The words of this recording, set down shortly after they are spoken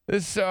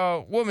This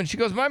woman, she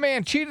goes, my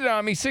man cheated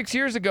on me 6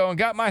 years ago and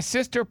got my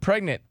sister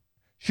pregnant.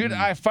 Should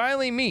I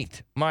finally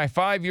meet my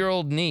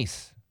 5-year-old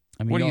niece?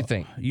 I mean, what do you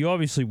think? You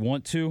obviously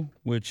want to,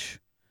 which,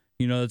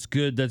 that's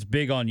good. That's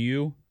big on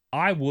you.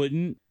 I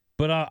wouldn't,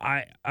 but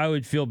I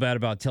would feel bad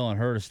about telling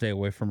her to stay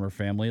away from her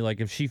family.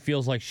 Like, if she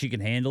feels like she can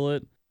handle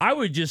it, I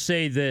would just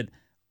say that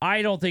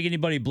I don't think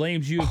anybody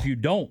blames you if you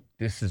don't.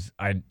 This is,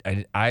 I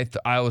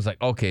was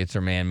like, okay, it's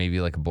her man, maybe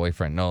like a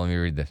boyfriend. No, let me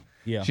read this.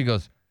 Yeah. She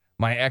goes,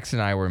 my ex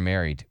and I were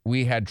married.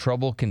 We had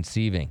trouble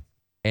conceiving,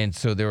 and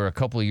so there were a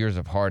couple of years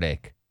of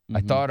heartache. I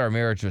thought our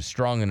marriage was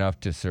strong enough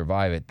to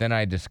survive it. Then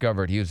I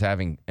discovered he was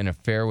having an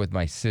affair with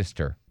my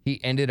sister.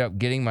 He ended up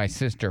getting my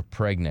sister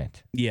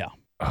pregnant. Yeah.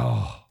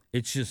 Oh.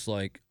 It's just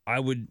like,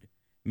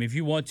 if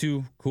you want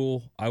to,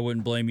 cool. I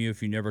wouldn't blame you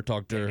if you never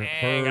talked to her,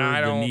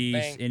 the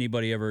niece,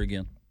 anybody ever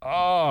again.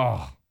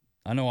 Oh.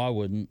 I know I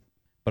wouldn't,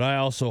 but I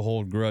also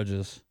hold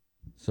grudges,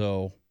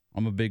 so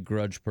I'm a big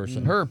grudge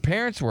person. Her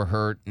parents were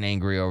hurt and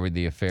angry over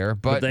the affair,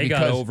 but they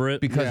got over it.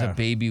 Because a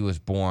baby was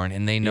born,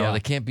 and they know they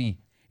can't be...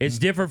 It's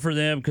different for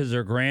them because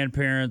they're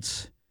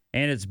grandparents,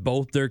 and it's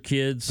both their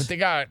kids. But they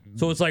got...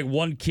 So it's like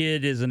one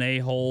kid is an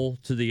a-hole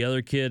to the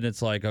other kid, and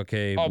it's like,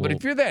 okay... but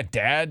if you're that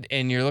dad,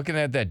 and you're looking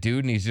at that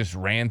dude, and he's just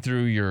ran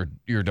through your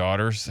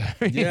daughters,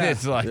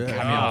 it's like...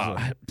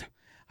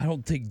 I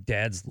don't think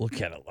dads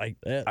look at it like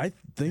that.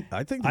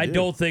 I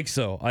don't think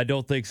so. I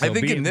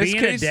think in this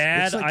case, a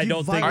dad, like I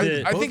don't think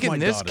that... I think in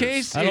this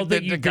case, I don't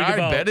think the guy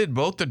bedded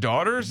both the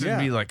daughters and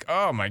be like,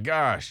 oh my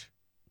gosh.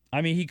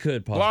 I mean, he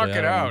could possibly. Block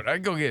it out.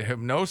 I'd go get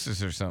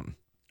hypnosis or something.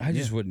 I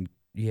just wouldn't.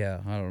 Yeah,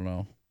 I don't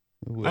know.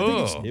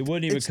 It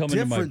wouldn't even come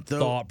into my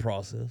thought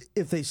process.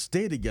 If they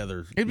stay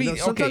together, it'd be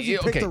sometimes you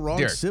pick the wrong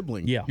Derek,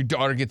 sibling. Yeah, your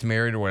daughter gets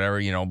married or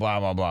whatever, blah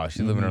blah blah.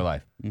 She's living her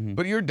life,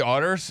 but your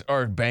daughters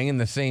are banging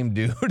the same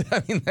dude.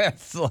 I mean,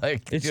 that's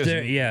like it's just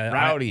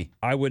rowdy.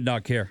 I would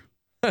not care.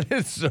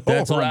 It's so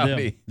that's rowdy. On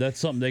them. That's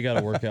something they got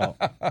to work out.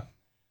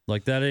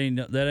 Like that ain't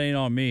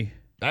on me.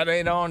 That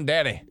ain't on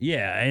daddy.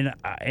 Yeah,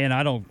 and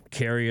I don't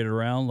carry it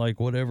around like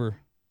whatever.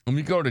 Let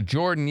me go to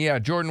Jordan. Yeah,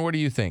 Jordan, what do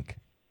you think?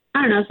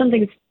 I don't know. Some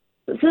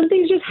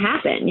things just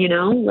happen,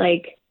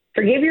 like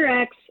forgive your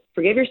ex,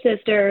 forgive your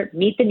sister,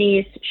 meet the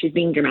niece. She's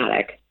being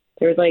dramatic.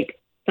 There's like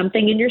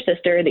something in your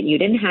sister that you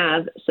didn't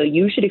have, so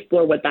you should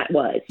explore what that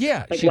was.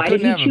 Yeah. Like, why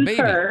did he choose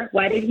her?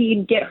 Why did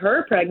he get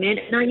her pregnant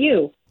and not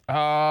you?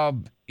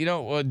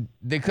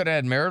 They could have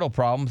had marital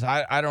problems.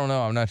 I don't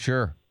know. I'm not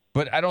sure.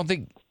 But I don't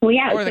think. Well,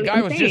 yeah. Or the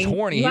guy was just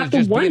horny. He was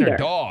just being a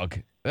dog.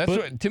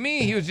 To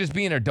me, he was just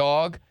being a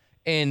dog,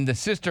 and the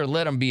sister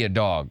let him be a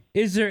dog.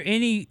 Is there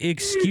any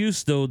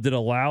excuse, though, that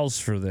allows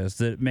for this,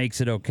 that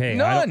makes it okay?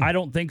 None. I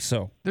don't think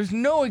so. There's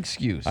no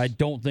excuse. I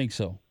don't think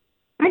so.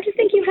 I just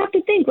think you have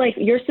to think, like,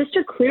 your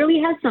sister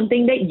clearly has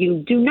something that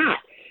you do not.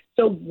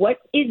 So what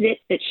is it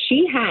that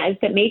she has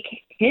that make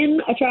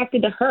him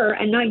attracted to her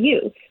and not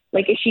you?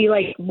 Like, is she,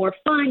 like, more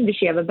fun? Does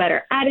she have a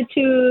better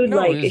attitude? No,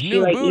 like, is she,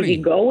 like,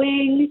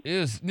 easygoing?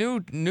 Is new.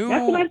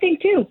 That's what I think,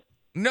 too.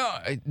 No,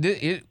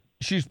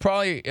 she's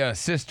probably a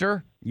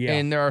sister. Yeah.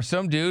 And there are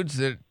some dudes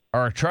that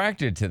are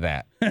attracted to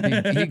that.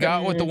 He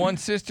got with the one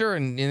sister,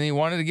 and he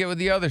wanted to get with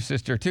the other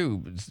sister,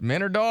 too.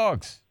 Men are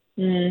dogs.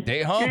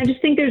 They hump. And I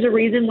just think there's a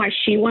reason why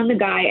she won the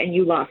guy and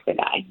you lost the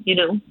guy,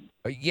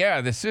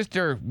 Yeah, the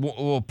sister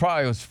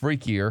probably was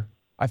freakier.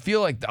 I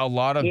feel like a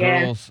lot of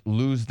girls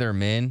lose their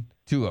men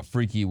to a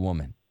freaky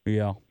woman.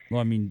 Yeah.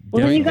 Well, I mean,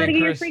 then you got to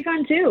get your freak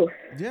on too.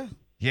 Yeah.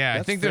 Yeah,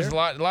 I think there's a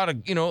lot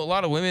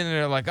of women that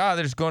are like,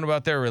 they're just going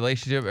about their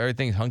relationship,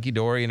 everything's hunky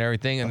dory and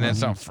everything, and then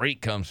some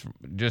freak comes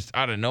just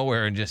out of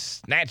nowhere and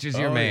just snatches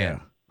your man.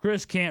 Yeah.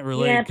 Chris can't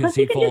relate because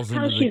he falls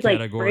into the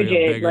category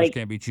of beggars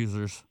can't be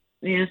choosers.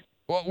 Yeah.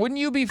 Well, wouldn't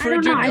you be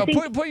frigid?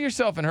 Put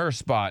yourself in her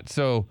spot.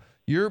 So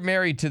you're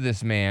married to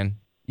this man.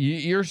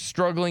 You're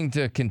struggling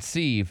to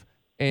conceive.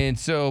 And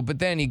so, but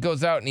then he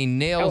goes out and he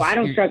nails... Oh, I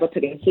don't struggle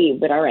to conceive,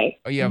 but all right.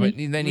 Oh, yeah, but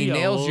then he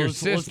nails your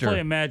sister. Let's play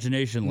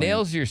imagination.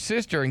 Nails your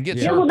sister and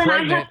gets her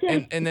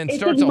pregnant and then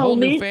starts a whole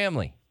new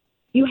family.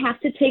 You have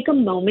to take a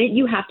moment.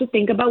 You have to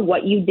think about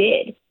what you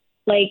did.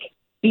 Like,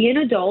 be an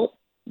adult,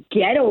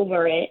 get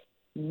over it,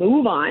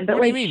 move on.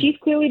 But, like, she's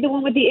clearly the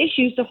one with the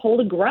issues to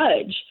hold a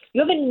grudge. You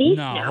have a niece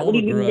now. What do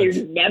you mean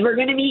you're never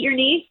going to meet your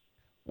niece?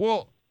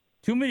 Well,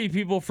 too many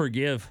people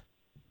forgive,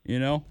 I don't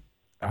know.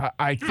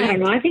 I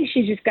think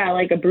she's just got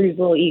like a bruised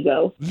little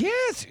ego.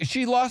 Yes,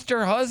 she lost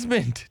her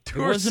husband to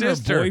her sister. It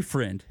wasn't her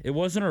boyfriend. It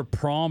wasn't her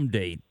prom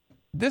date.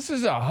 This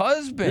is a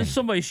husband. This is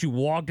somebody she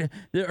walked.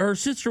 Her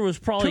sister was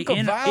probably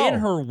in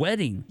her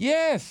wedding.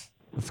 Yes.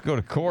 Let's go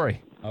to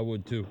Corey. I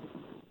would too.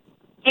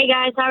 Hey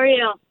guys, how are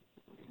you?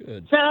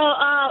 Good. So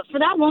for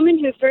that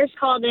woman who first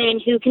called in,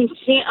 who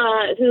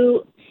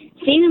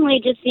seemingly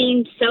just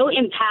seemed so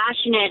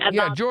impassionate about...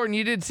 Yeah, Jordan,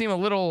 you did seem a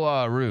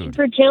little rude.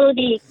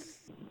 Infertility.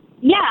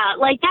 Yeah,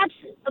 like that's...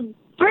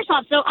 First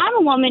off, so I'm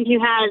a woman who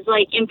has,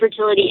 like,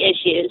 infertility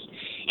issues.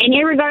 And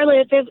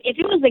irregardless, if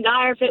it was a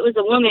guy or if it was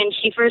a woman,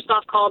 she first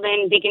off called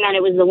in thinking that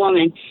it was the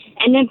woman.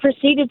 And then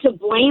proceeded to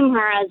blame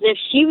her as if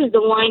she was the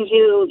one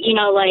who,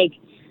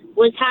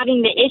 was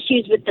having the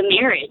issues with the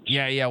marriage.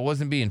 Yeah,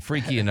 wasn't being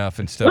freaky enough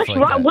and stuff like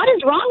that. What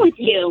is wrong with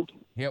you?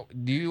 Yeah,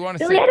 do you want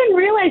to say? I didn't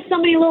realize so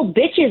many little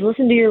bitches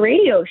listen to your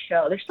radio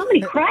show. There's so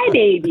many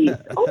crybabies.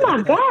 Oh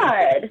my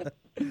God.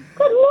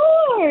 Good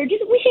Lord.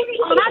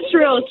 That's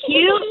real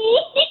cute.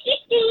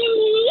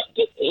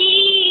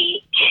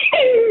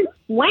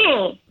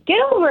 Wow. Get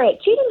over it.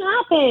 Cheating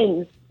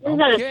happens.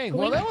 Okay,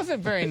 well, that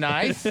wasn't very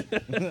nice.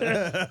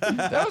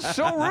 That was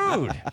so rude.